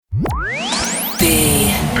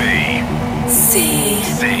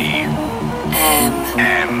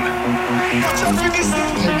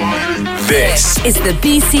This is the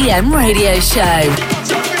BCM Radio Show.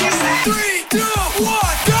 3, 2, 1,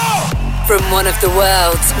 go! From one of the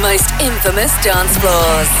world's most infamous dance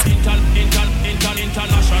floors.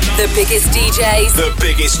 The biggest DJs. The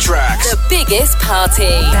biggest tracks. The biggest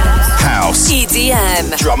party. House.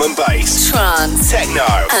 EDM. Drum and bass. Trance. Techno.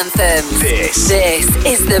 Anthems. This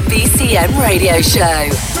is the BCM Radio Show.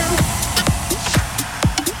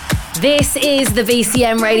 This is the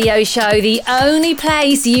BCM Radio Show, the only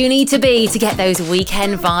place you need to be to get those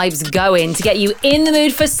weekend vibes going, to get you in the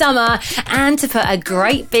mood for summer and to put a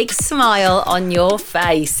great big smile on your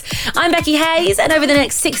face. I'm Becky Hayes, and over the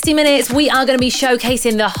next 60 minutes we are going to be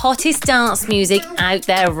showcasing the hottest dance music out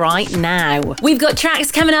there right now. We've got tracks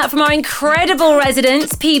coming out from our incredible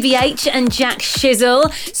residents, PVH and Jack Shizzle,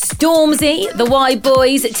 Stormzy, the White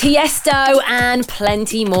Boys, Tiesto, and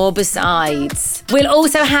plenty more besides. We'll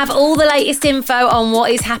also have all the latest info on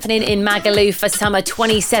what is happening in Magaluf for summer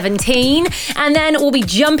 2017, and then we'll be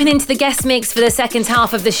jumping into the guest mix for the second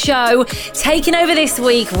half of the show. Taking over this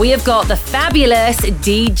week, we have got the fabulous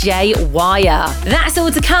DJ Wire. That's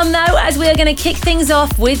all to come though, as we are going to kick things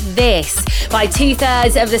off with this by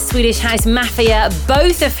 2/3 of the Swedish House Mafia,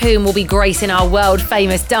 both of whom will be gracing our world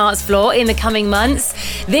famous dance floor in the coming months.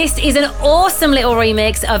 This is an awesome little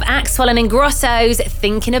remix of Axwell and Ingrosso's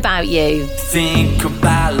Thinking About You. Think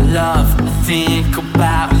about love, think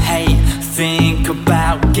about hate, think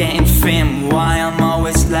about getting thin, why I'm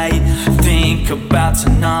always late, think about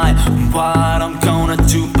tonight, what I'm gonna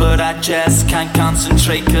do, but I just can't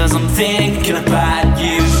concentrate cause I'm thinking about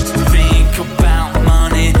you. Think about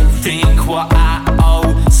money, think what I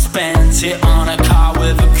owe, spent it on a car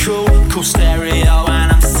with a cool stereo,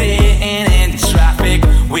 and I'm sitting in traffic,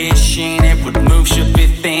 wishing it would move, should be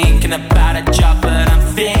thinking about a job, but I'm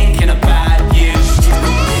thinking about you.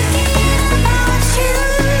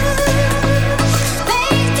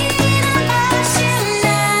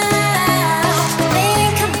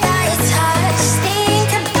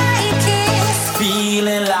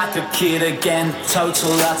 Like a kid again,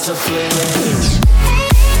 total utter bliss.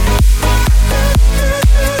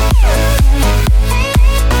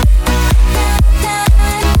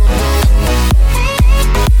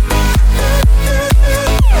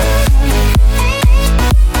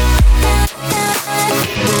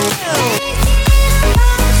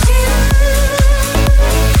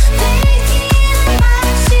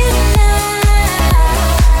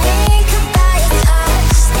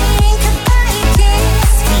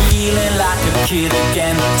 Kid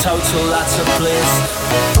again, total utter bliss.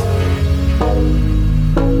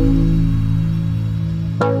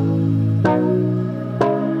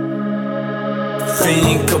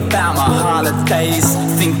 Think about my holidays,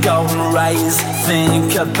 think golden rays,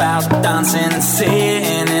 think about dancing and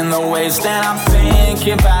sitting in the waves. Then I'm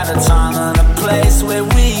thinking about a time and a place where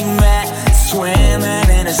we met, swimming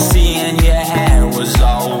in a sea and your hair was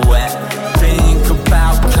all wet. Think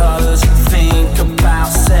about colours, think about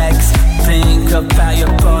sex, think about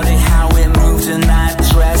your body, how it moves in that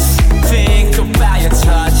dress. Think about your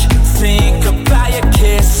touch, think about your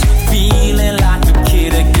kiss, feeling like a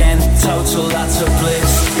kid again, total utter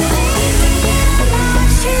bliss.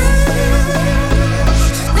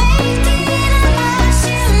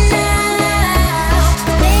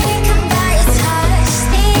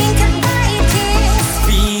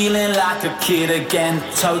 Feeling like a kid again,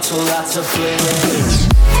 total utter bliss.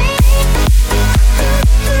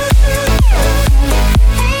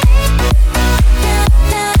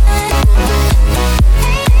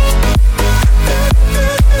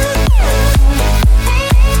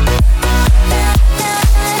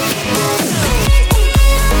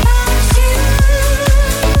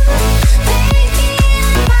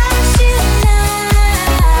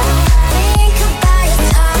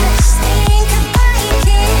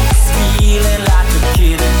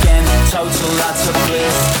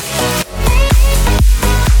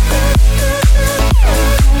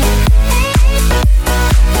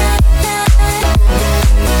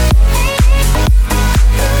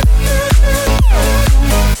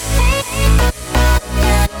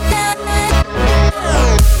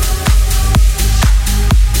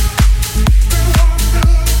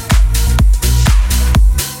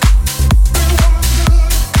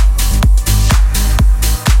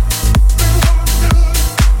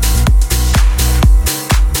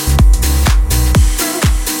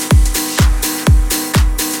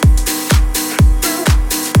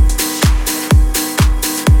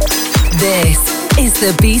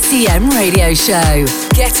 The BCM Radio Show.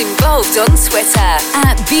 Get involved on Twitter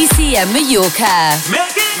at BCM Mallorca.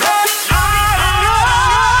 Make it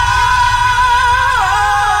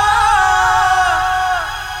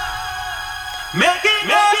Make it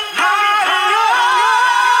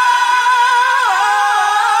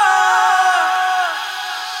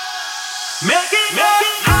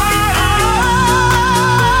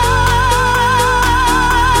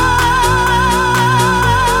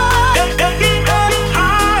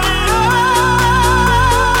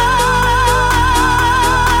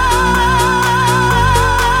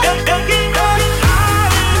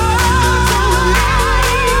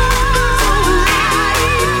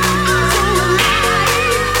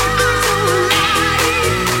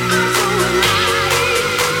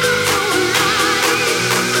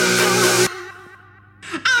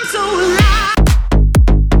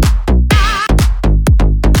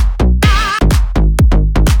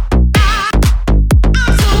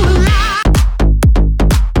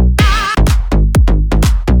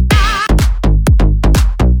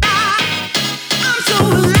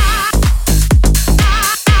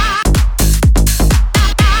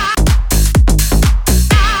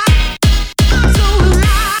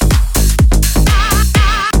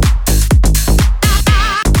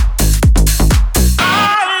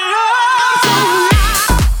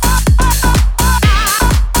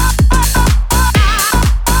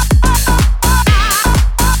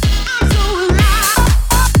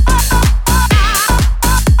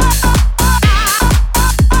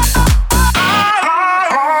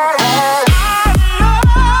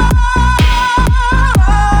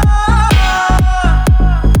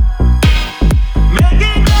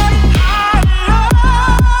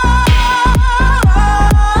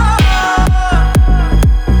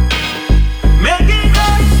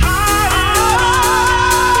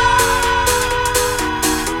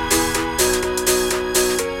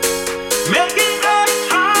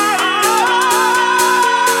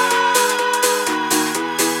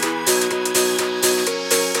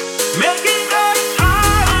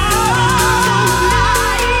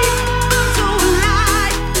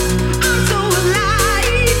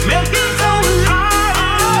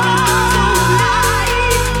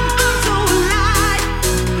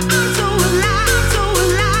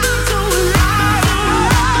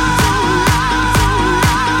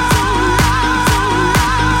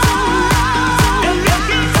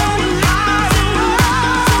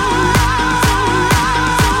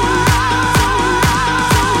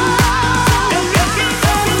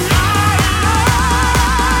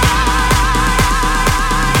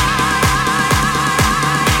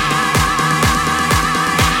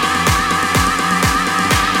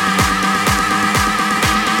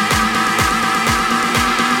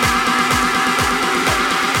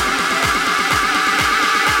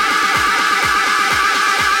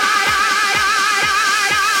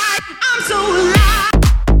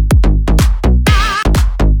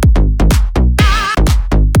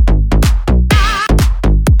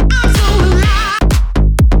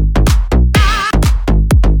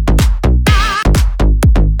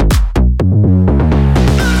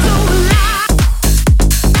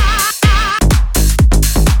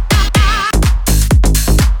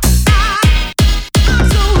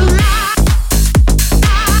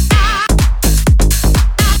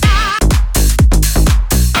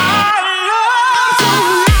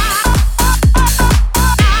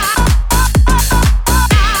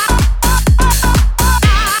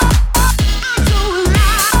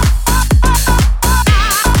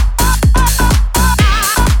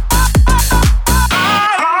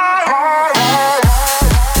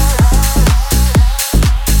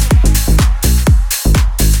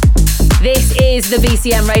The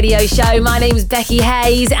BCM Radio Show. My name's Becky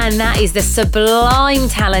Hayes, and that is the sublime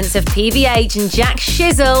talents of PVH and Jack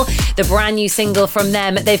Shizzle, the brand new single from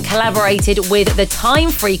them. They've collaborated with The Time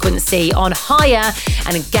Frequency on Higher,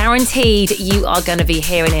 and guaranteed you are going to be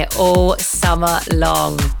hearing it all summer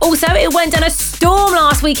long. Also, it went down a storm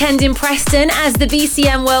last weekend in Preston as the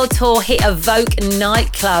BCM World Tour hit Evoke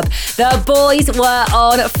nightclub. The boys were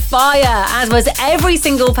on fire, as was every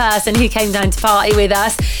single person who came down to party with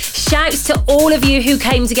us. Shouts to all of you who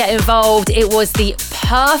came to get involved. It was the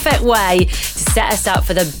perfect way to set us up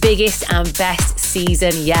for the biggest and best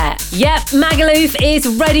season yet. Yep, Magaluf is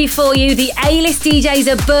ready for you. The A-list DJs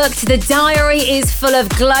are booked. The diary is full of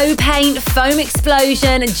glow paint, foam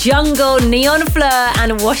explosion, jungle, neon fleur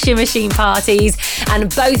and washing machine parties. And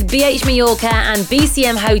both BH Mallorca and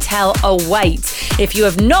BCM Hotel await. If you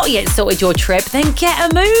have not yet sorted your trip, then get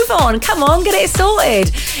a move on. Come on, get it sorted.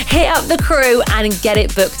 Hit up the crew and get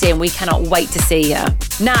it booked in. We cannot wait to see you.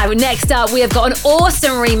 Now, next up, we have got an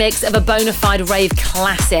awesome remix of a bona fide rave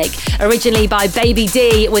classic, originally by Baby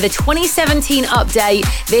D with a 2017 update.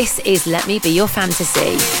 This is Let Me Be Your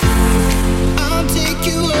Fantasy. I'll take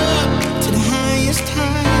you up to the highest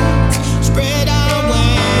heights, spread our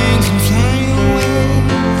wings and fly away,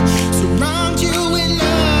 surround you with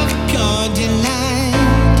love, pure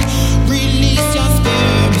delight, release your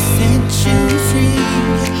spirit, set you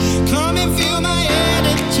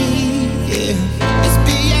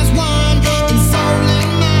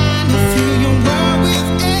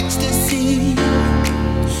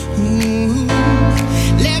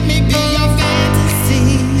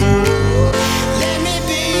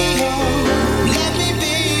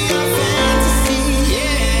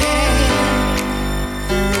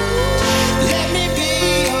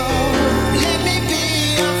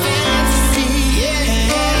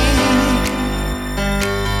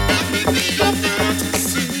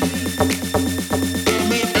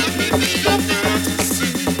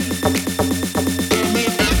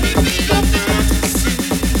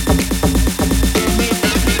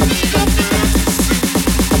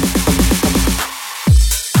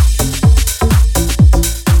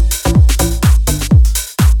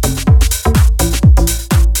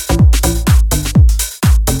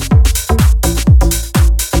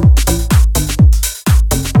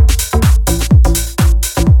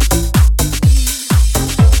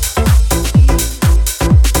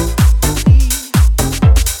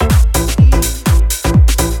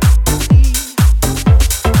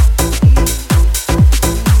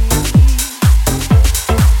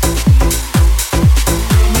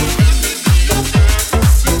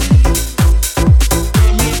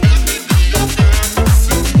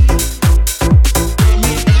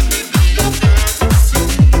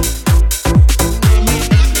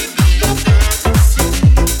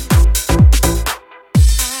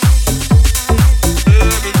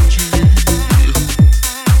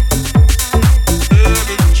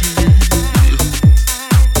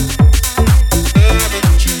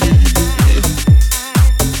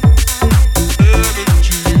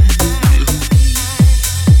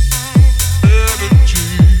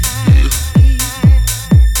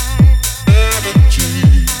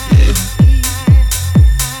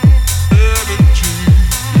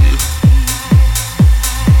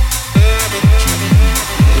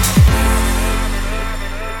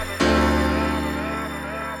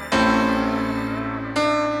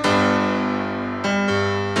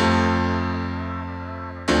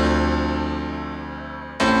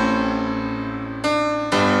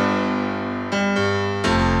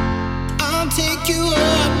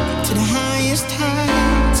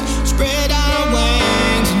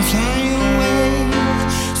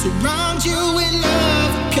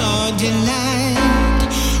mind.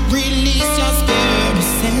 Release your spirit,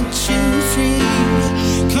 set you free.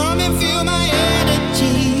 Come and feel my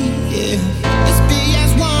energy. Yeah. Let's be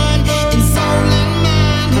as one in soul and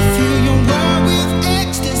mind. I feel your world with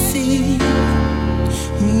ecstasy.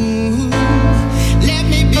 Ooh. Let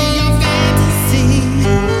me be your fantasy.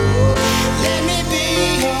 Let me be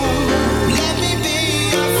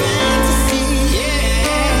your fantasy. Yeah.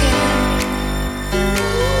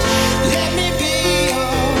 Let me be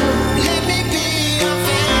your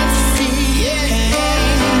fantasy. Yeah.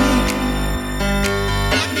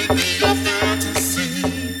 Let me be your fantasy.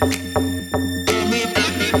 Let me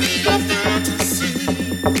be your fantasy.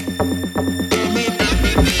 Let me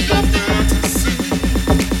be your fantasy.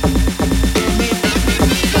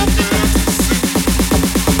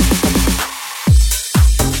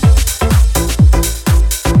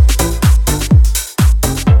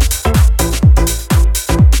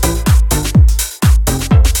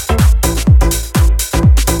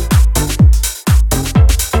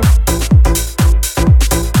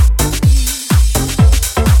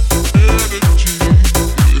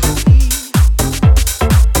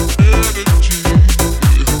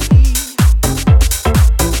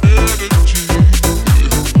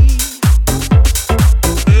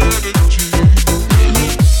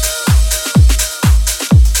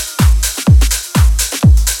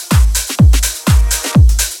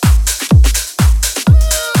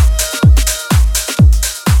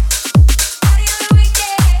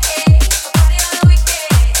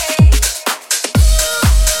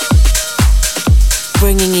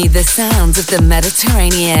 Bringing you the sounds of the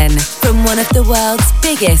Mediterranean from one of the world's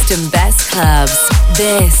biggest and best clubs.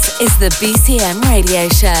 This is the BCM Radio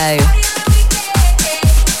Show.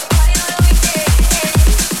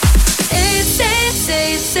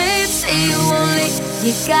 Say you only.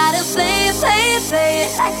 You gotta play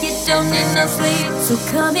it like you don't need no sleep. So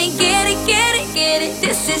come and get it.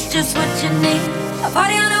 This is just what you need. A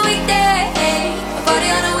party on a weekday, a party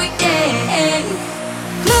on a weekday.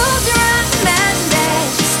 Close your eyes, imagine that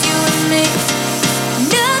just you and me.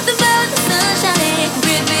 Nothing but the sunshine,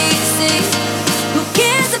 baby, you see. Who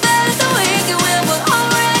cares about the weekend when we're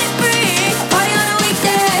already free? A party on a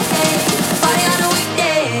weekday, a party on a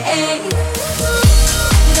weekday.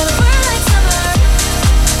 We're gonna burn like summer.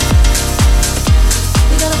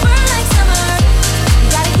 We're gonna burn like summer. We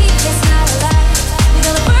gotta keep this night alive. We're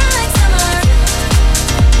gonna burn like summer.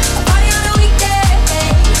 A party on a weekday,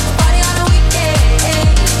 a party on a weekday.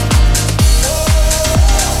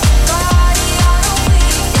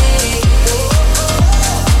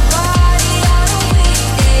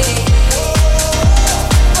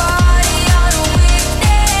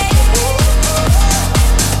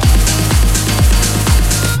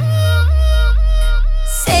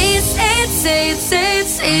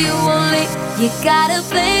 Say you only. You gotta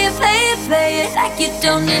play it like you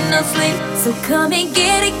don't need no sleep. So come and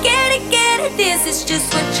get it. This is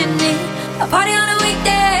just what you need. A party on a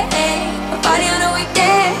weekday, a party on a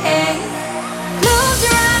weekday. Close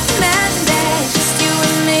your eyes, imagine that just you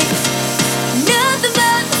and me. Nothing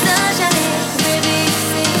but the sunshine, baby, you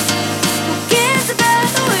see. Who cares about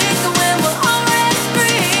the weekend when we're already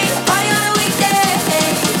free? A party on a weekday,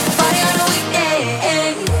 a party on a weekday.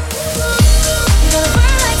 We're gonna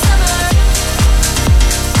burn like summer.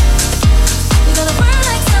 We're gonna burn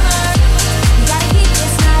like summer. We gotta keep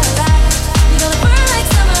this night alive. We're gonna burn like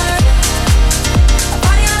summer. A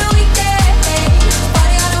party on a weekday, a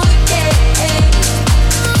party on a weekday.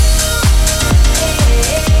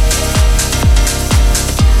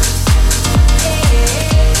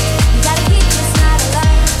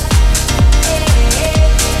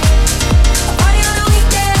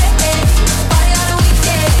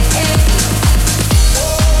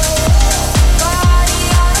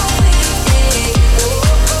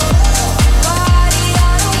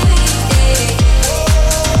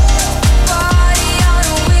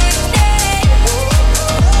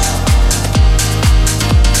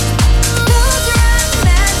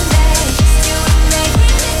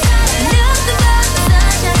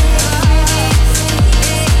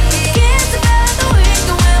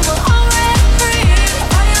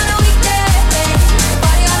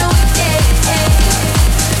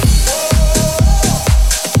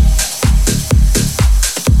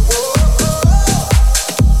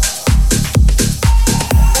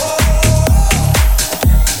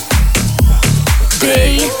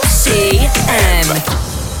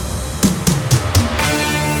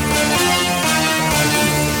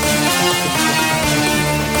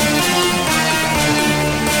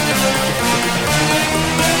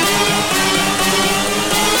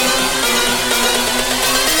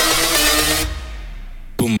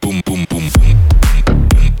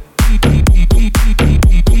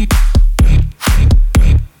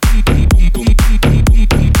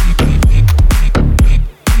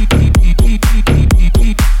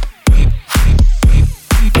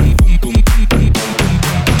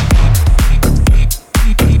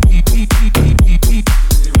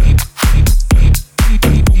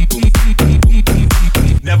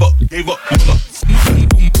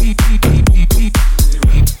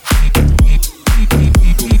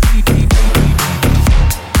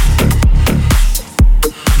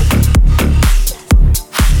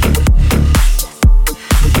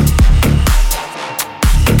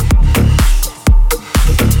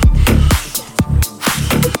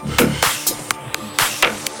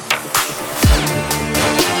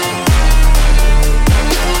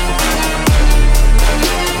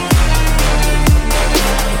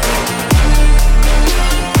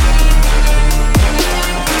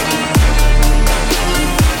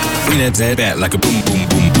 that back like a boom, boom,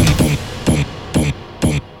 boom, boom, boom.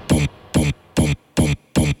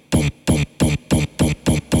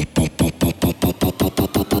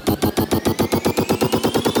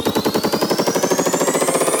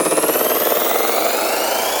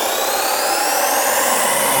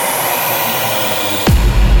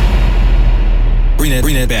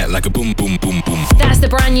 Bring that back like a boom, boom, boom, boom. That's the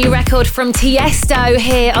brand new record from Tiesto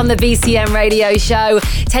here on the BCM Radio Show.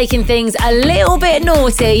 Taking things a little bit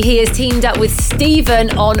naughty, he has teamed up with Steven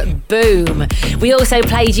on Boom. We also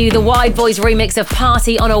played you the Wide Boys remix of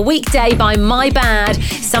Party on a Weekday by My Bad,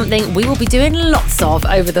 something we will be doing lots of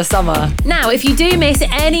over the summer. Now, if you do miss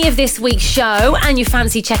any of this week's show and you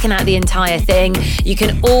fancy checking out the entire thing, you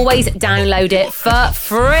can always download it for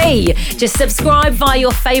free. Just subscribe via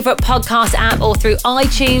your favourite podcast app or through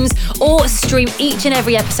iTunes, or stream each and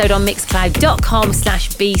every episode on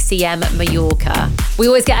mixcloud.com/BCM Mallorca. We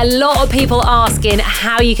always get a lot of people asking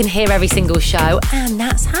how you can hear every single show, and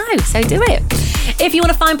that's how, so do it. If you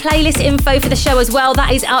want to find playlist info for the show as well,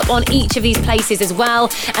 that is up on each of these places as well.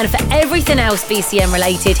 And for everything else BCM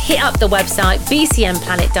related, hit up the website BCM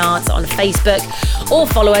Planet Dance on Facebook, or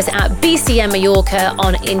follow us at BCM Mallorca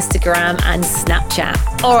on Instagram and Snapchat.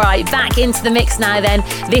 All right, back into the mix now then.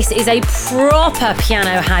 This is a proper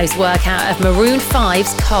piano house workout of Maroon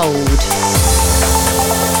 5's Cold.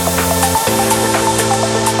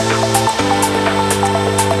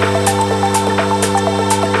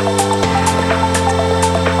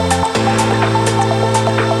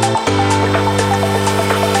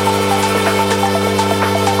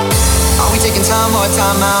 Time or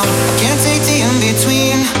time out, can't take the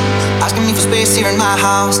in-between. Asking me for space here in my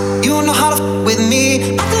house. You know how to with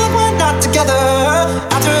me. I feel like we're not together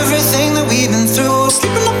after everything that we've been through.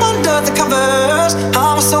 Sleeping up under the covers.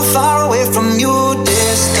 I'm so far away from you,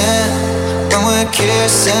 distant. When we're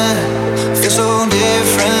kissing, feel so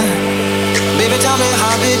different. Baby, tell me,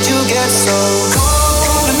 how did you get so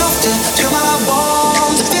cold enough to chill my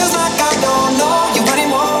bones? It feels like I don't know you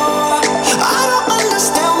anymore. I don't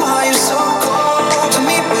understand why you're so cold.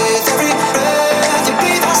 With every breath you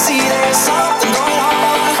breathe, I see there's something going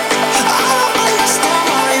on. I don't understand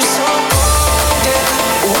why you're so cold,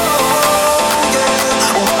 yeah. Whoa,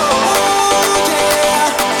 yeah. Whoa,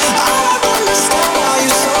 yeah. I don't understand why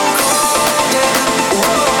you're so cold, yeah.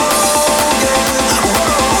 Whoa, yeah. Whoa,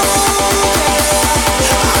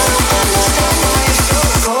 yeah. I don't understand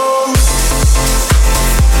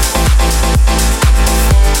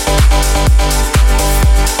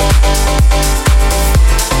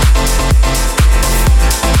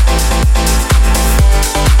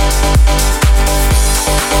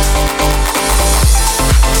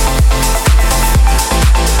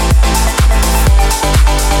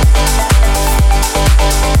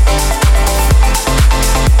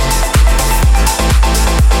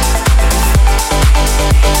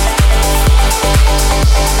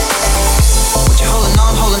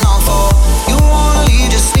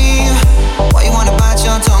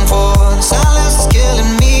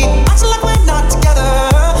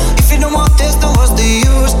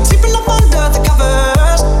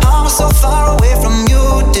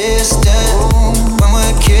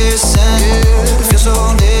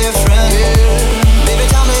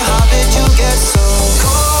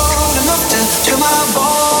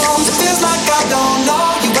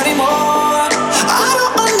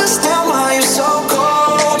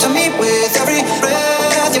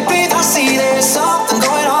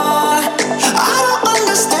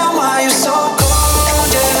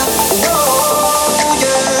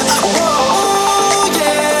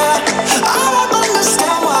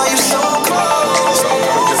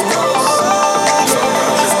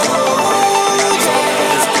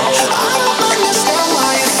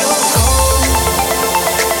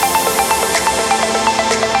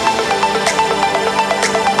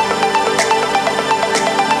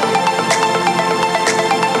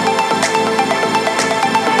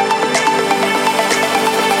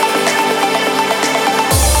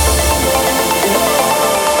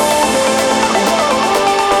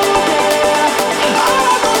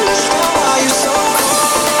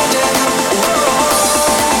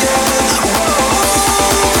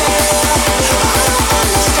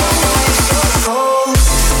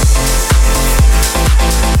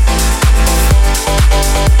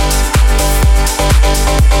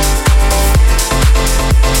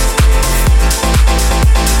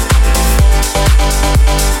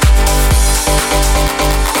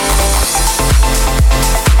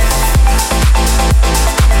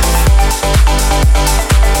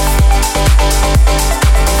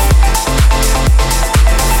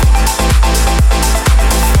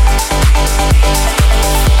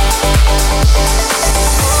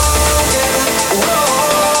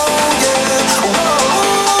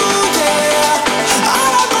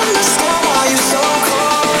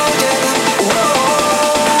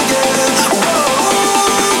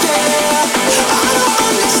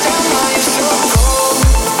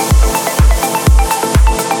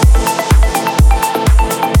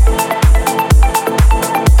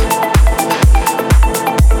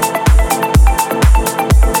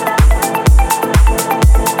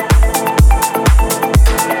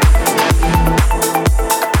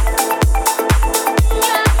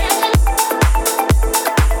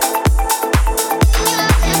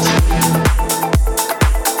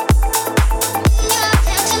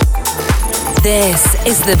This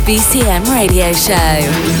is the BCM Radio Show.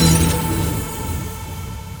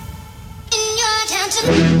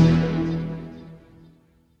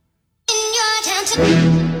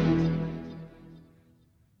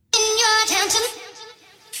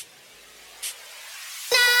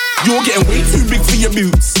 You're getting way too big for your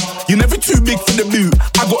boots. You're never too big for the boot.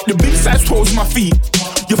 I got the big size toes on my feet.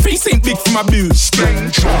 Your face ain't big for my boots.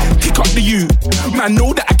 Kick up the you. Man,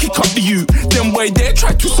 know that I kick up the you. Them boy dare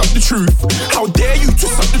try to suck the truth. How dare you to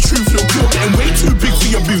suck the truth? Look, you're getting way too big for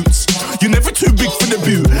your boots. You're never too big for the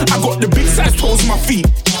boot. I got the big size toes on my feet.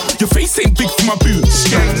 Your face ain't big for my boots.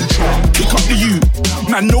 Kick up the you.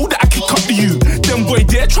 Man, know that I kick up the you. Them boy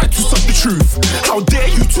dare try to suck the truth. How dare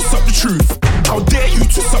you to suck the truth? How dare you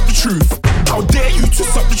to suck the truth? How dare you to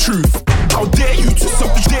suck the truth? How dare you to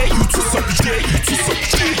suck the dare you to suck the dare you to suck the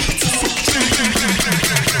dare you to suck the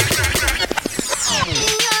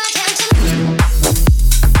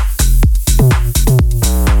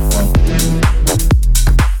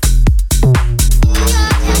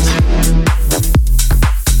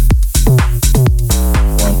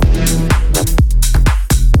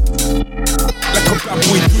like a bad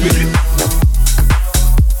boy doing it.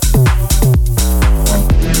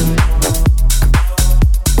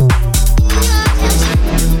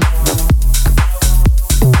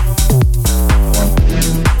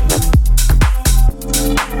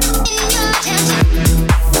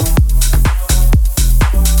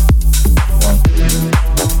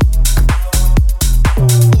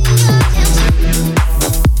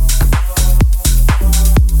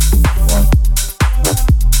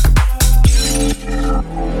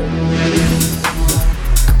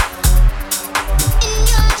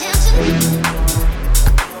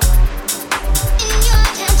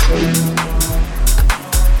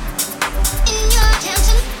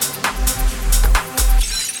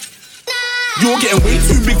 You're getting way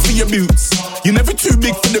too big for your boots. You're never too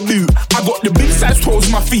big for the boot. I got the big size toes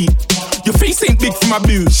on my feet. Your face ain't big for my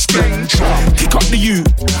boots. Kick up the you.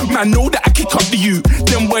 Man, know that I kick up the you.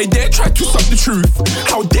 Them boy dare try to suck the truth.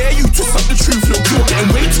 How dare you to suck the truth? Look, you're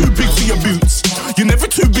getting way too big for your boots. You're never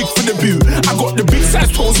too big for the boot. I got the big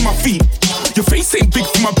size toes on my feet. Your face ain't big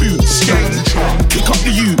for my boots. Kick up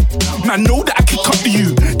the you. Man, know that I kick up the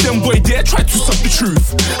you. Them boy dare try to suck the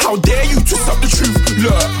truth. How dare you to suck the truth?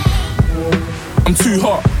 Look, I'm too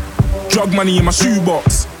hot. Drug money in my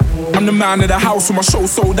shoebox. I'm the man of the house when my show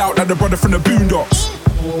sold out like the brother from the Boondocks.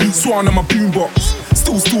 Beat Swan on my boombox.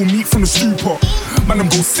 Still meat from the stew pot. Man, I'm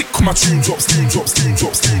go sick when my tune drops. Tune drops, tune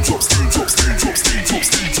drops, tune drops, tune drops, tune drops, tune drops,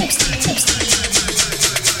 tune drops, tune drops, tune drops.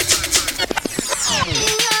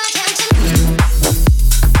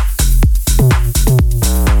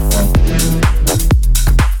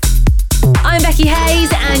 I'm Becky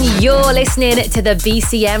Hayes and you're listening to the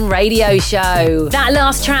BCM Radio Show. That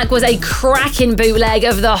last track was a cracking bootleg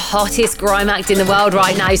of the hottest grime act in the world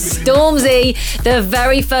right now, Stormzy, the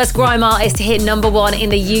very first grime artist to hit #1 in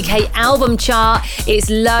the UK album chart. It's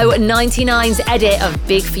Low 99's edit of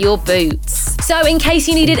Big for Your Boots. So in case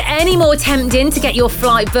you needed any more tempting to get your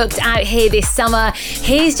flight booked out here this summer,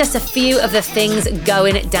 here's just a few of the things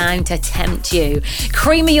going down to tempt you.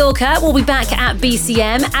 Cream Mallorca will be back at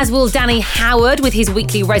BCM, as will Danny Howard with his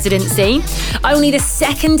weekly residency. Only the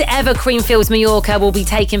second ever Creamfields Mallorca will be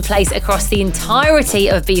taking place across the entirety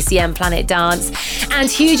of BCM Planet Dance. And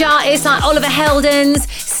huge artists like Oliver Heldens,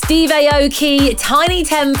 Steve Aoki, Tiny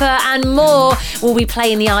Temper and more will be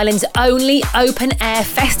playing the island's only open-air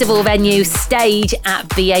festival venue, Stage at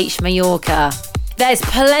BH Mallorca. There's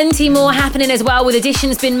plenty more happening as well, with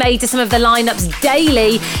additions been made to some of the lineups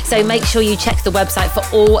daily, so make sure you check the website for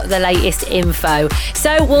all the latest info.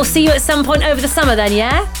 So we'll see you at some point over the summer then,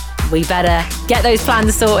 yeah? We better get those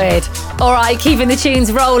plans sorted. All right, keeping the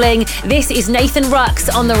tunes rolling. This is Nathan Rux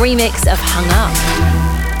on the remix of Hung Up.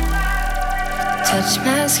 Touched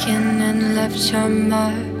my skin and left your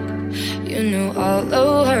mark. You knew all the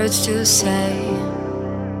words to say.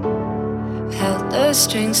 Held the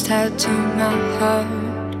strings tied to my heart.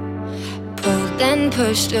 Pulled and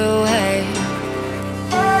pushed away.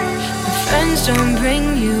 My friends don't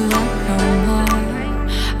bring you up no more.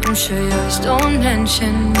 I'm sure yours don't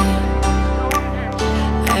mention me.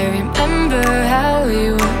 I remember how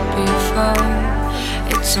we were before.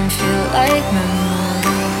 It don't feel like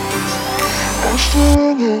memories. I'm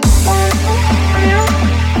still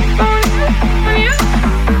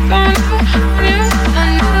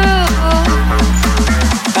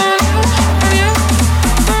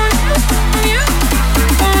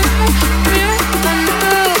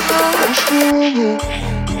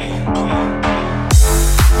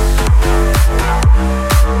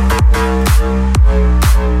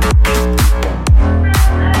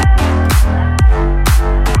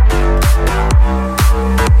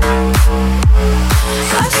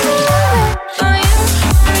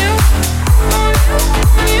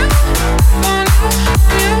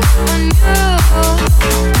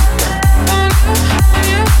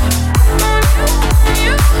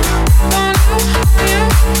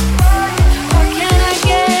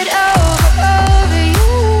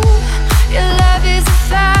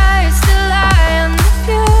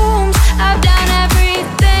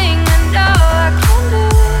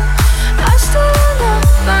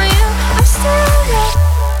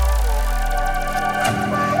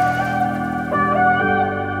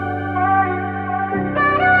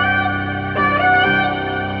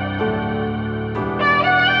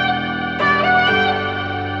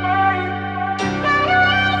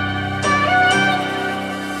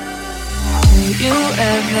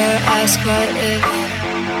ever ask what if?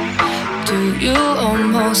 Do you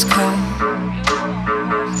almost call?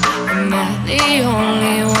 Am I the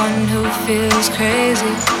only one who feels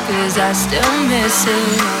crazy? 'Cause I still miss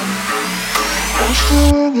it all.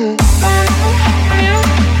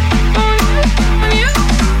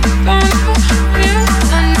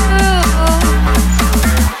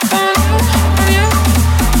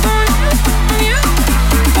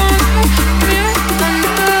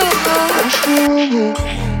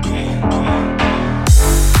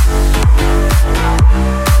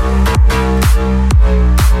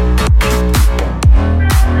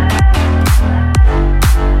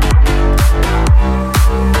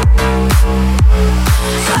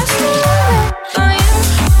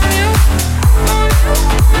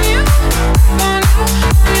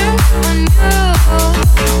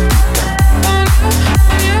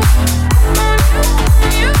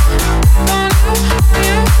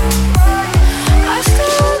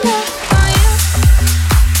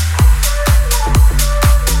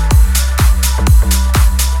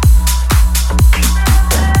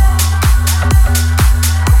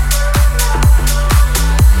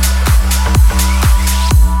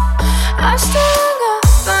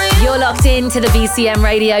 To the BCM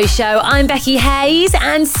radio show. I'm Becky Hayes,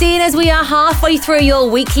 and seeing as we are halfway through your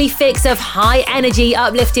weekly fix of high energy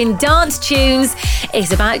uplifting dance tunes,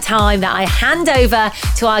 it's about time that I hand over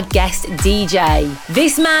to our guest DJ.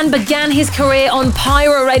 This man began his career on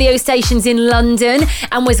pirate radio stations in London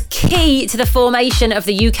and was key to the formation of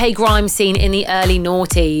the UK grime scene in the early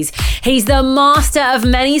noughties. He's the master of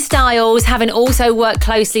many styles, having also worked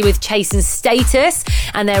closely with Chase and Status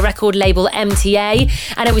and their record label MTA,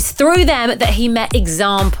 and it was through them that he met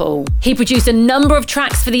Example. He produced a number of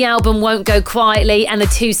tracks for the album Won't Go Quietly, and the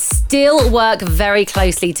two still work very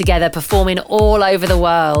closely together, performing all over the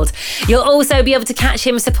world. You'll also be able to catch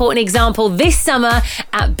him supporting Example this summer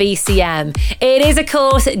at BCM. It is, of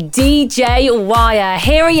course, DJ Wire.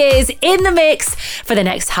 Here he is in the mix for the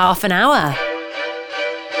next half an hour.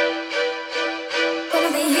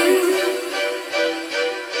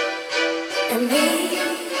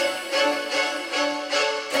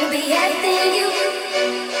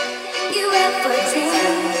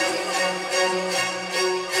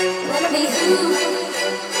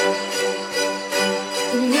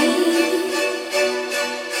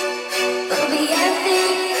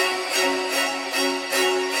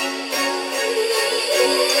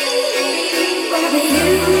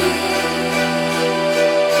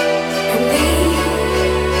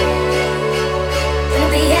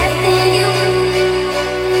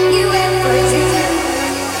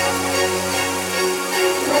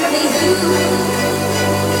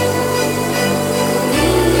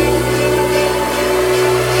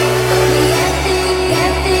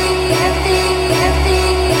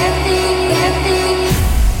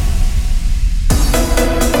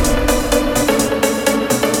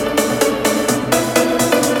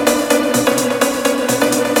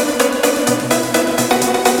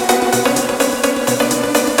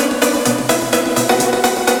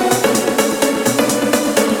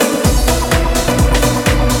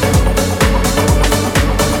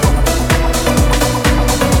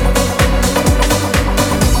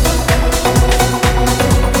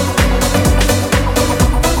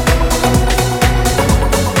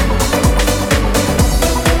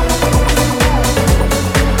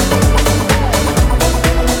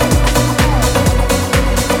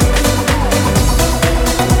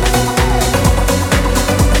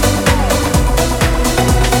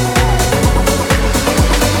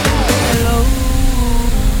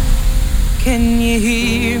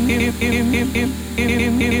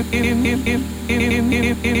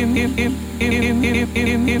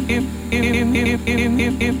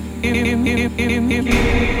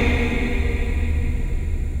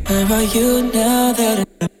 Where are you now that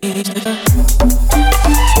I need you?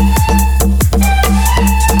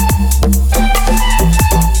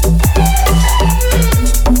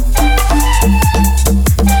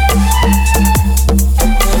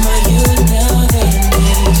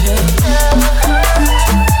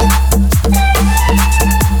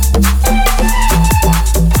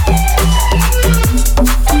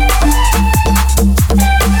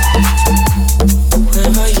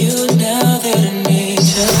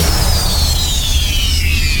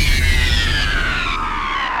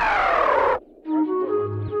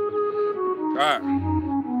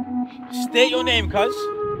 State your name, cuz.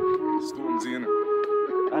 Stormzy, innit?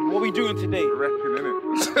 And what we doing today? Rapping, innit?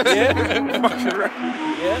 Yeah? Fucking rapping.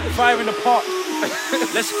 Yeah? The fire in the pot.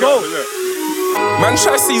 Let's go. Man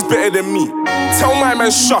try to say he's better than me. Tell my man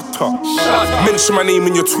shut up. Shut up. Mention my name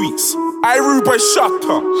in your tweets. I rude boy, shut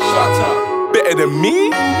up. Shut up. Better than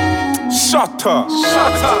me? Shut up.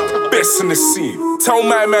 Best in the scene. Tell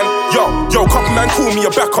my man, yo, couple man call me a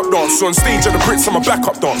backup dancer. On stage at the Brits, I'm a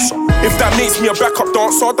backup dancer. If that makes me a backup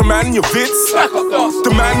dancer, the man in your vids, backup dancer.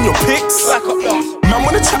 The man in your pics, backup dancer. Man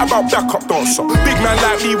wanna chat about backup dancer. Big man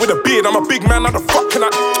like me with a beard, I'm a big man, how the fuck can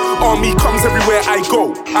I? Army comes everywhere I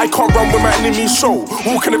go. I can't run when my enemies show.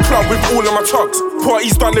 Walk in the club with all of my tugs.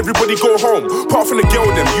 Party's done, everybody go home. Apart from the girl,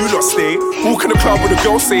 them you lot stay. Walk in the club with a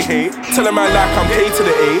girl, say hey. Tell a man like I'm K to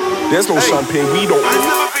the A. There's no champagne, we don't. I've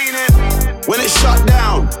never been in. When it's shut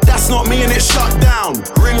down, that's not me and it's shut down.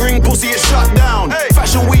 Ring pussy, it's shut down.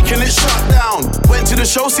 Fashion week and it's shut down. Went to the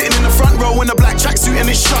show sitting in the front row in a black tracksuit and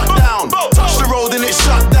it's shut down. Touch the road and it's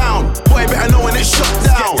shut down. Boy better know when it's shut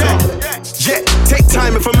down. Yeah, take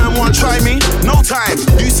time if a man wanna try me. No time.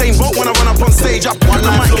 Usain Bolt when I run up on stage. I put the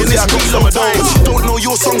mic in this beat sometimes. Don't know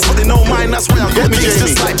your songs but they know mine. That's why I got me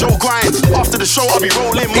just like Joe Grimes. After the show I'll be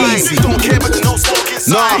rolling mine. Don't care but the no smoke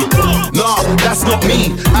inside. Nah, that's not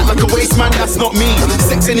me. Act like a waste man, that's not me.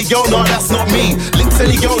 Sex any girl, nah, that's not me. Links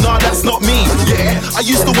any girl, nah, that's not me. Yeah, I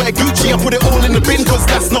used to wear Gucci, I put it all in the bin cause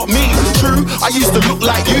that's not me. True, I used to look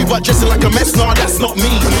like you but dressing like a mess, nah, that's not me.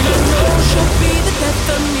 She'll be the death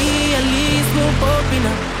of me, at least we'll both be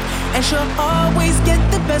numb. And she'll always get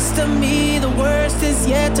the best of me, the worst is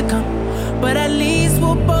yet to come. But at least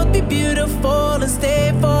we'll both be beautiful and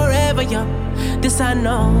stay forever young. This I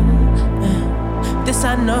know, this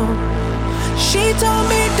I know. She told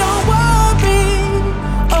me don't worry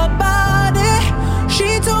about it.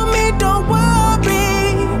 She told me don't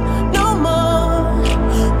worry no more.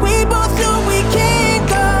 We both knew we can't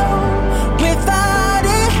go without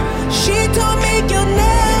it. She told me you'll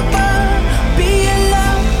never be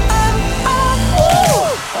alone.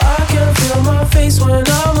 I can feel my face when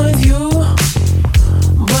I'm with you,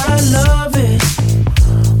 but I love it,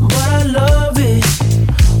 but I love it.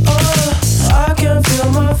 I can feel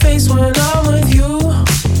my face when I'm with you,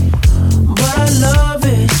 but I love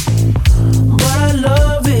it, but I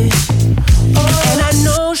love it. And I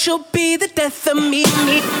know she'll be the death of me.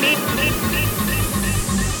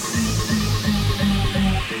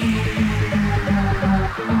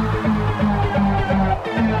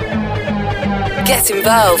 Get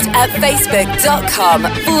involved at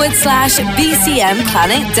facebook.com/BCM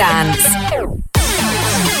Planet Dance.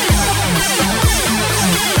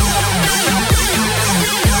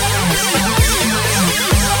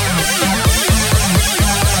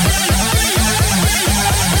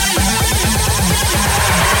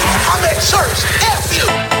 I'm at church, F you.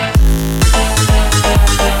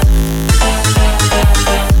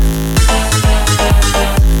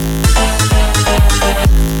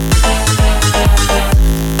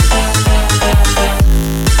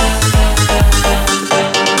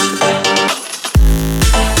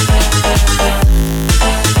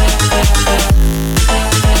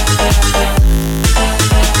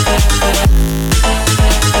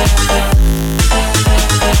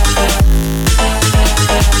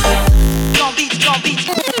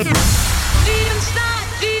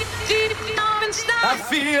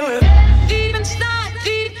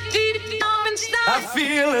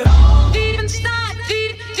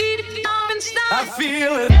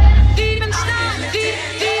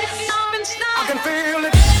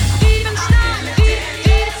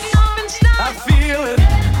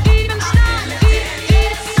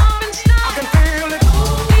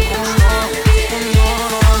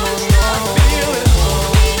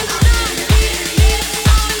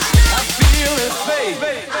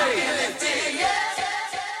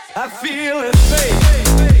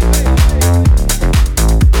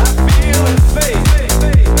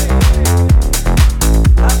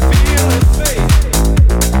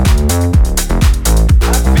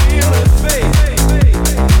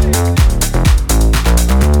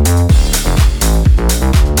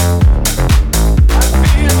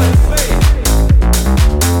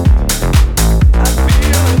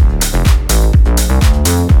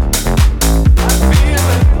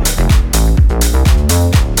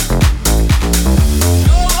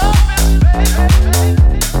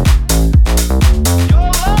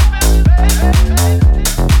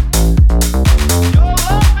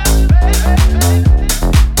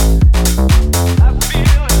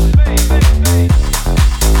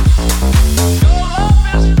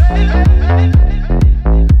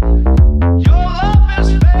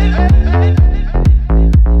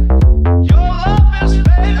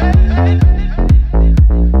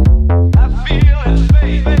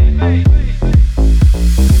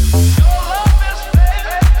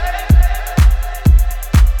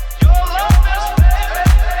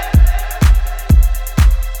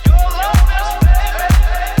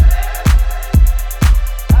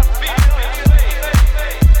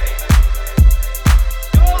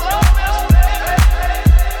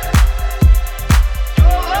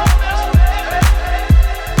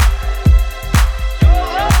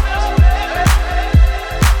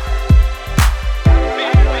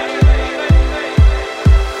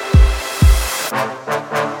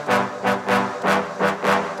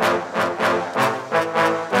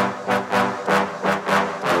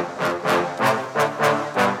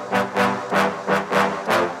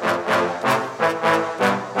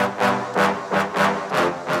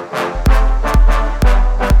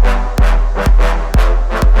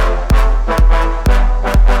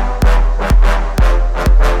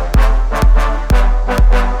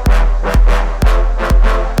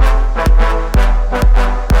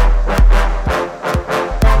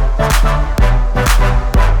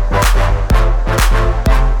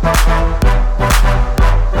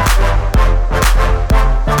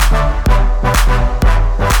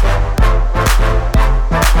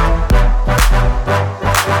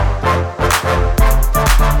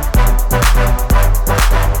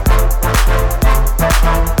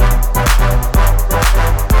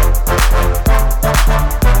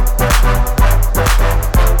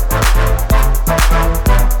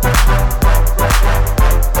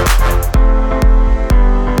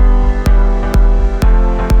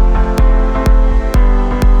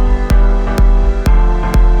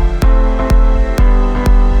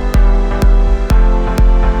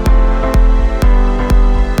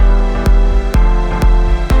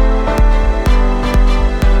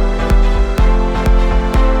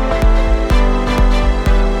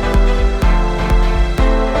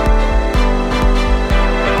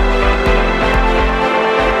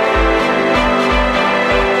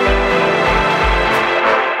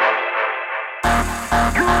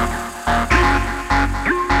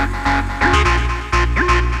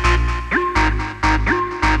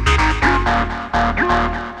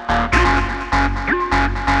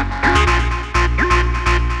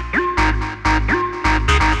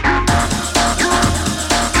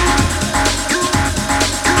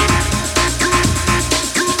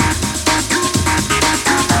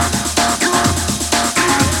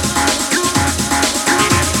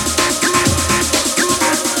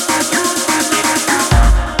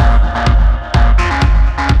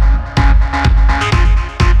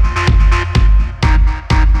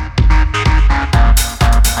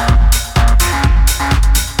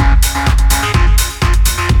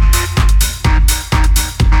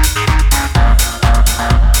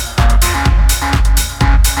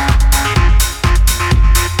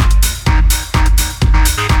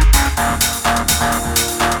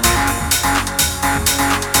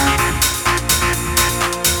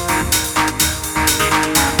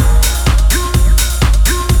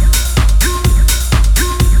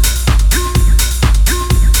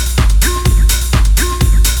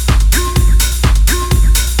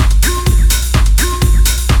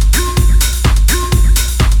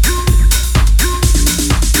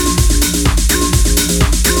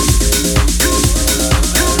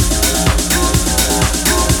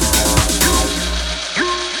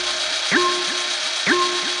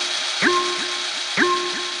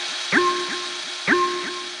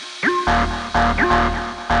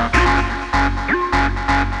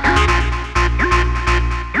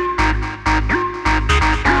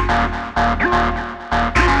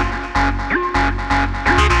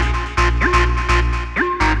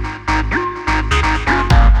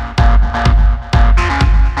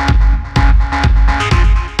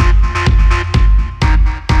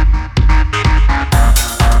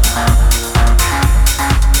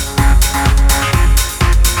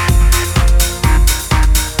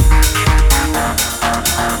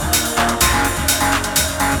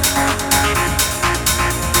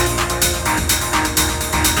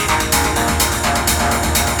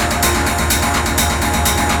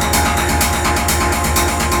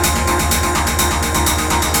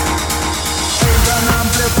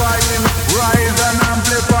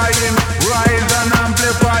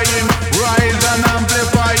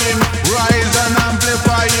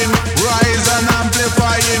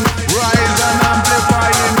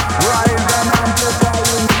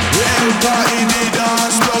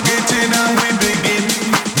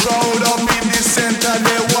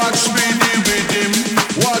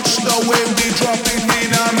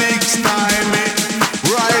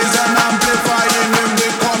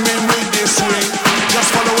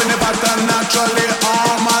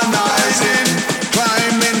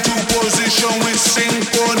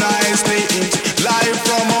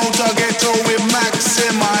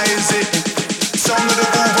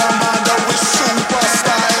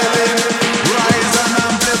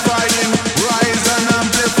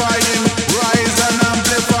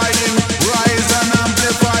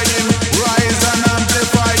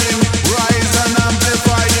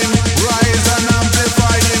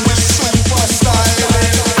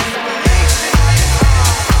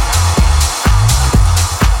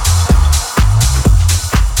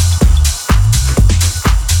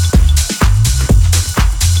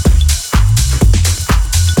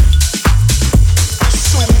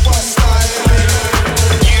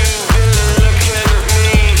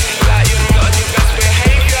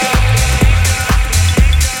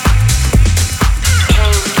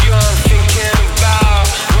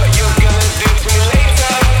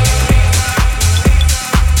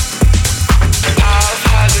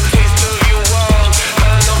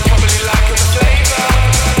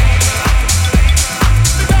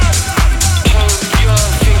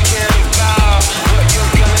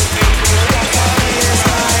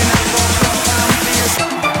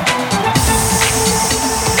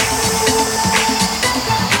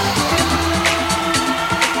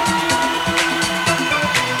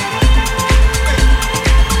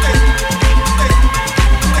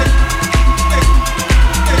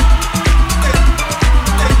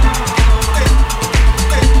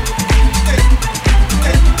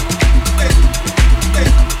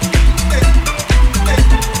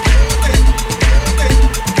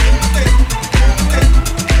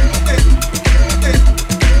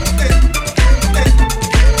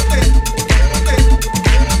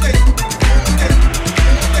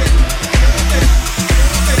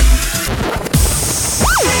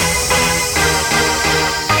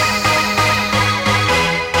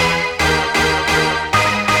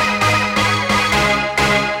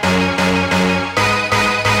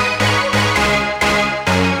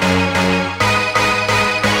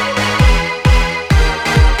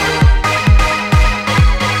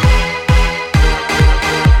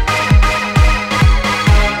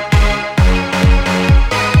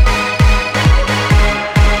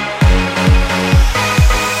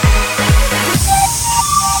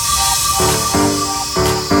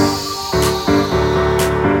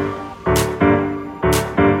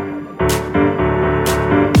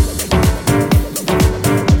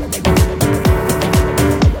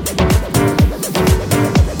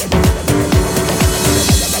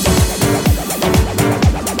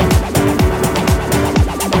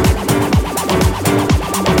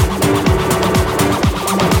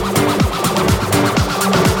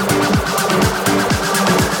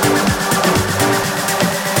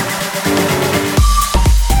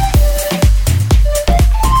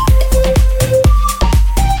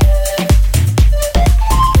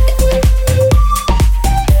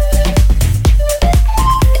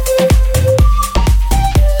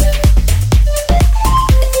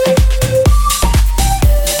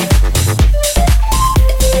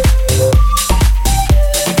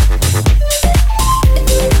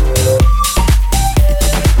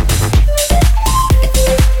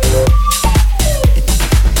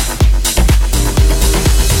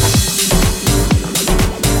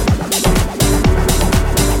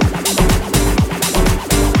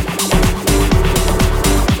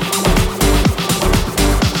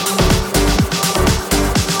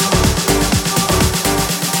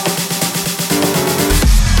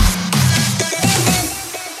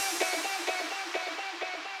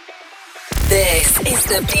 is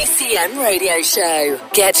the BCM Radio Show.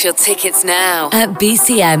 Get your tickets now at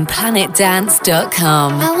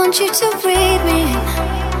bcmplanetdance.com. I want you to breathe me in.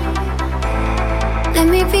 Let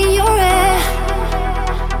me be your air.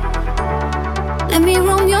 Let me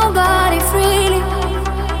roam your body freely.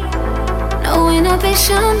 No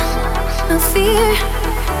inhibition, no fear.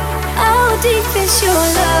 How deep is your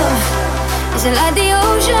love? Is it like the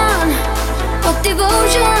ocean? What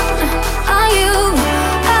devotion are you?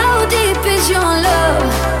 How deep is your love?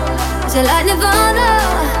 Is it like Nirvana?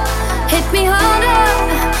 Hit me harder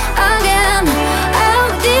again. How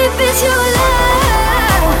deep is your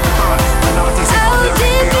love? How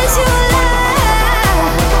deep is your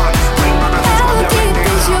love? How deep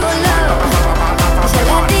is your love? Is it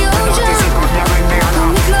like the ocean? Pull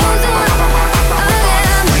me closer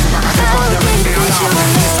again. How deep is your love?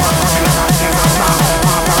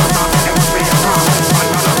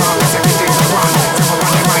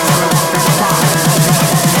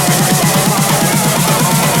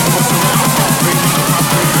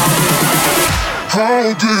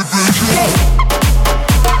 How deep is your love?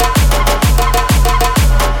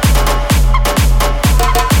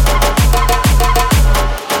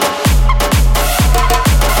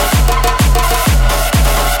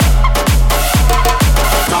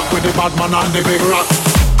 Stop with the bad man and the big rock.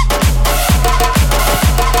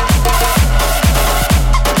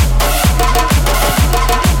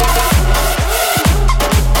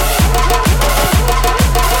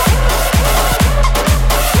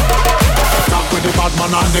 Bad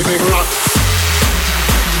man on the big rock.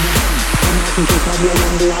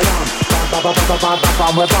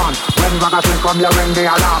 When magazine come, you ring the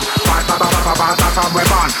alarm. Bad from we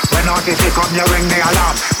born. When RTC come, you ring the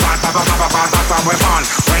alarm. Bad from we born.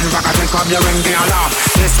 When magazine come, you ring the alarm.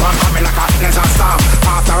 This one coming like a desert storm.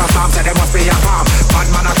 After a storm, say there must be a calm. Bad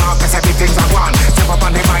man a talk, cause everything's a one. Step up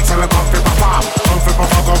on the mic, say we come fi perform. Come fi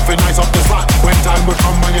perform, come fi nice up the spot. When time will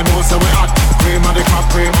come, when you know say we hot. Cream of the crop,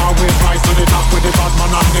 cream always rise to the top with the bad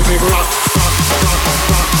man on the big rock.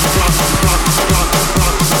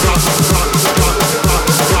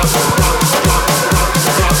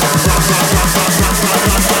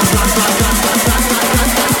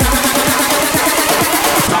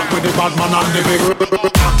 Stop with the bad man on the big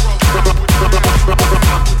rock.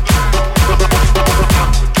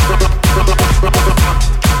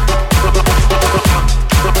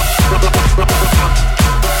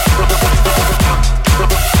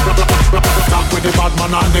 Stop with the bad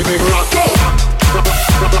man on the big rock.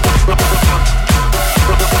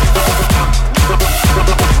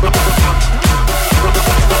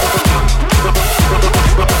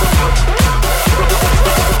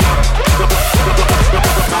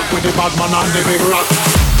 Stop with the bad man on the big rock.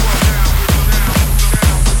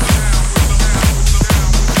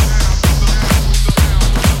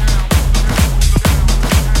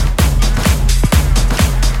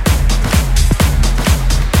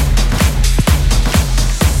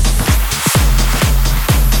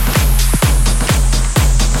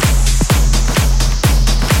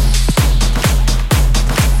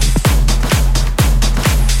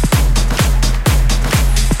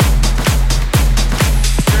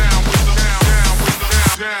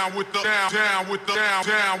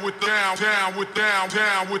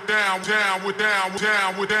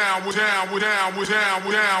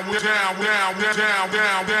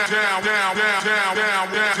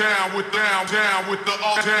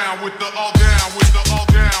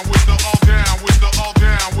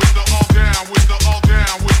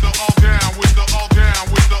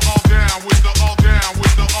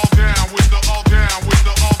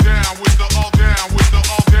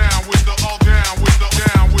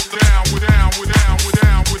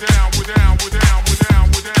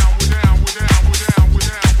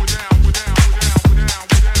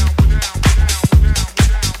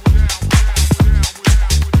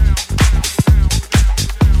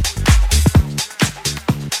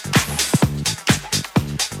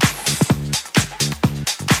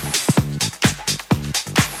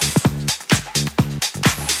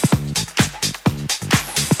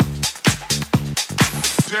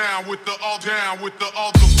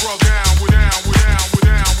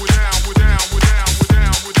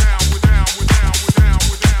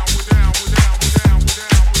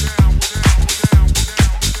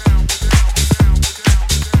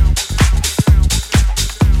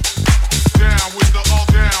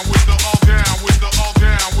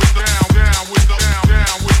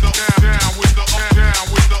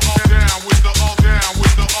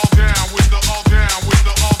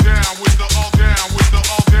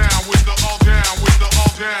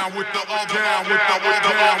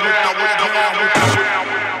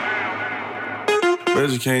 Bet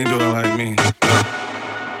you can't do it like me.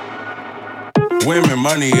 Women,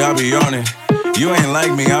 money, I be on it. You ain't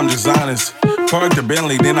like me, I'm just honest. Parked the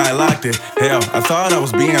Bentley, then I locked it. Hell, I thought I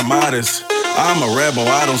was being modest. I'm a rebel,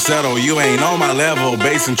 I don't settle. You ain't on my level.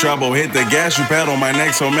 Bass in trouble, hit the gas, you pedal. My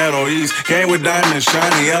neck so metal. East came with diamonds,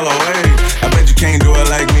 shiny yellow. Hey, I bet you can't do it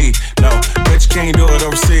like me. No, bet you can't do it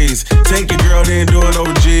overseas. Take your girl, then do it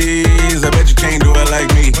over G's. I bet you can't do it like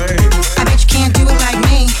me. I bet you can't do it like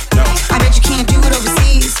me. No, I bet you can't do it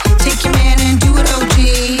overseas. Take your man and do it OG.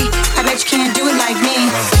 I bet you can't do it like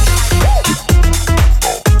me.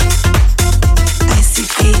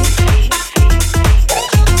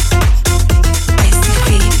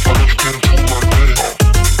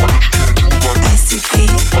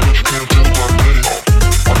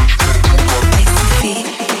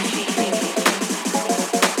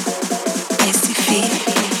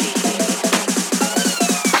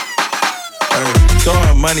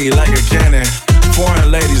 Money like a cannon.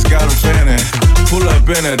 Foreign ladies got them fanning. Pull up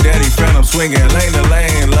in a daddy phantom, swinging lane to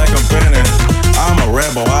lane like I'm panning. I'm a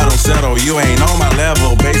rebel, I don't settle. You ain't on my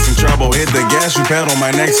level. Bass in trouble, hit the gas, you pedal.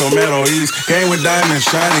 My neck so metal. East came with diamonds,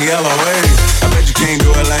 shiny yellow. Hey, I bet you can't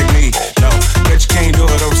do it like me. No, bet you can't do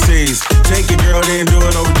it overseas. Take your girl, then do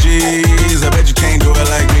it over G's. I bet you can't do it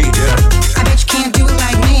like me. Yeah. I bet you can't do it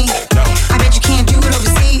like me. No, I bet you can't do it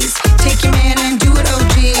overseas. Take your man and do it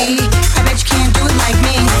OG. I bet you can't do it like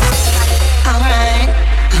me. Alright,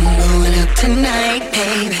 I'm going out tonight,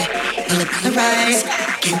 baby. You look on the rise.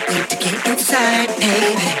 Can't wait to get inside,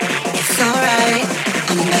 baby. It's alright.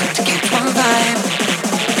 I'm about to catch one vibe.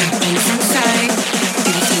 Got things inside.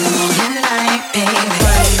 Did it till the morning light, baby.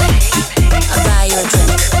 I'll buy you a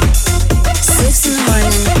drink. 6 in the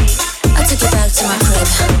morning, I'll take you back to my crib.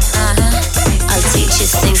 I'll teach you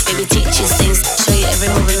things, baby, teach you things. Show you every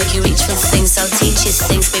move and make you reach for things. I'll teach you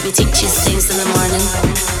things, baby, teach you things in the morning.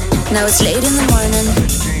 Now it's late in the morning,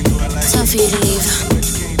 time for you to leave.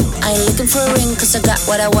 I ain't looking for a ring, cause I got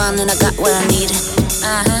what I want and I got what I need.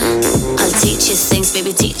 I'll teach you things,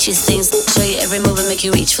 baby, teach you things. Show you every move and make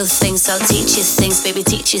you reach for things. I'll teach you things, baby,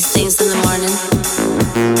 teach you things in the morning.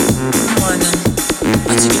 Morning,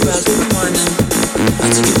 I'll take you back in the morning. I'll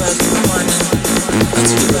take you back in the morning. I'll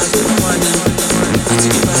take you back in the morning. I'll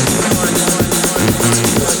take you back in the morning. I'll take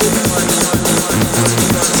you back in the morning. I'll take you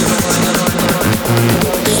back in the morning.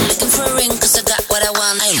 I ain't looking for a ring, cause I got what I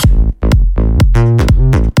want.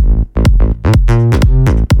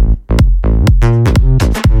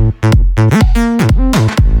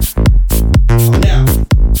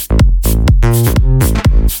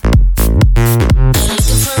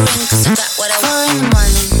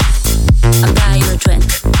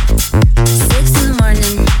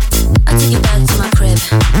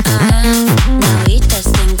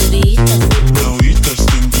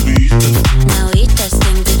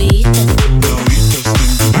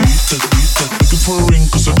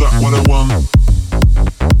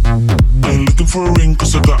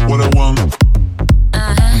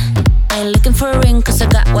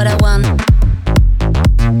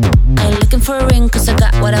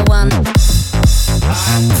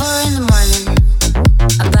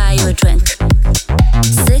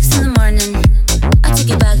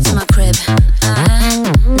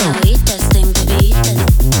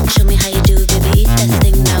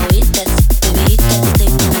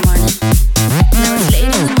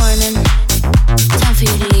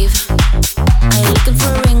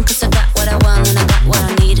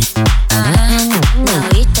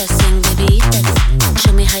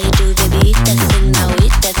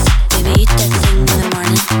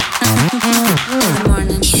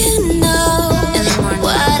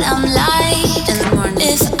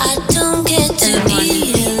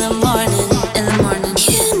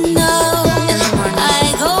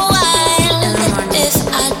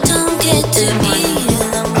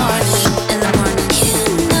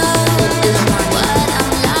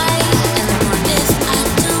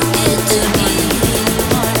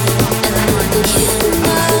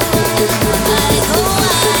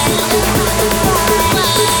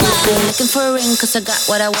 Cause I got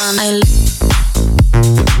what I want.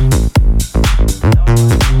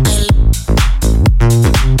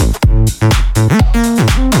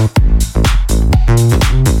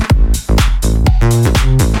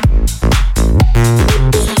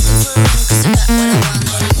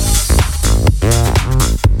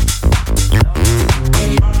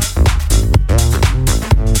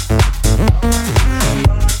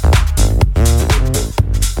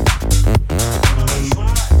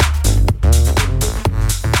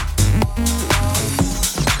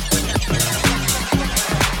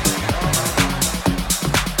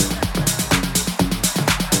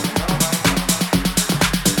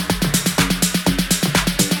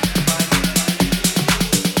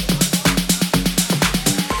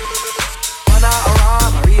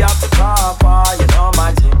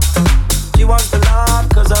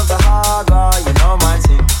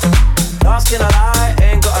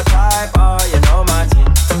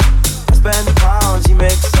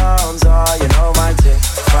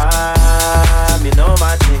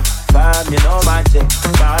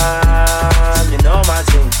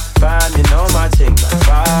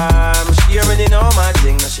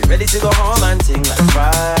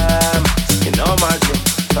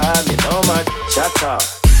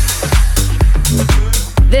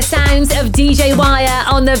 DJ Wire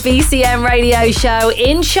on the BCM Radio Show,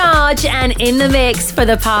 in charge and in the mix for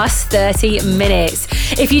the past 30 minutes.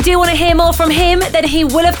 If you do want to hear more from him, then he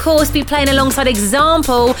will of course be playing alongside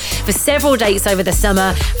Example for several dates over the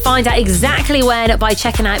summer. Find out exactly when by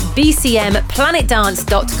checking out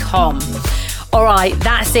bcmplanetdance.com. Alright,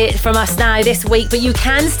 that's it from us now this week, but you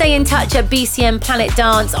can stay in touch at BCM Planet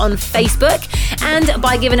Dance on Facebook and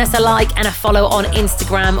by giving us a like and a follow on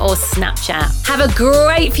Instagram or Snapchat. Have a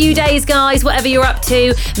great few days, guys, whatever you're up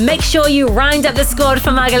to. Make sure you round up the squad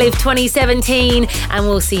for Magaluf 2017 and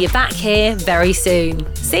we'll see you back here very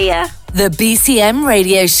soon. See ya! The BCM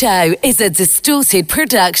Radio Show is a Distorted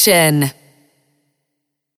production.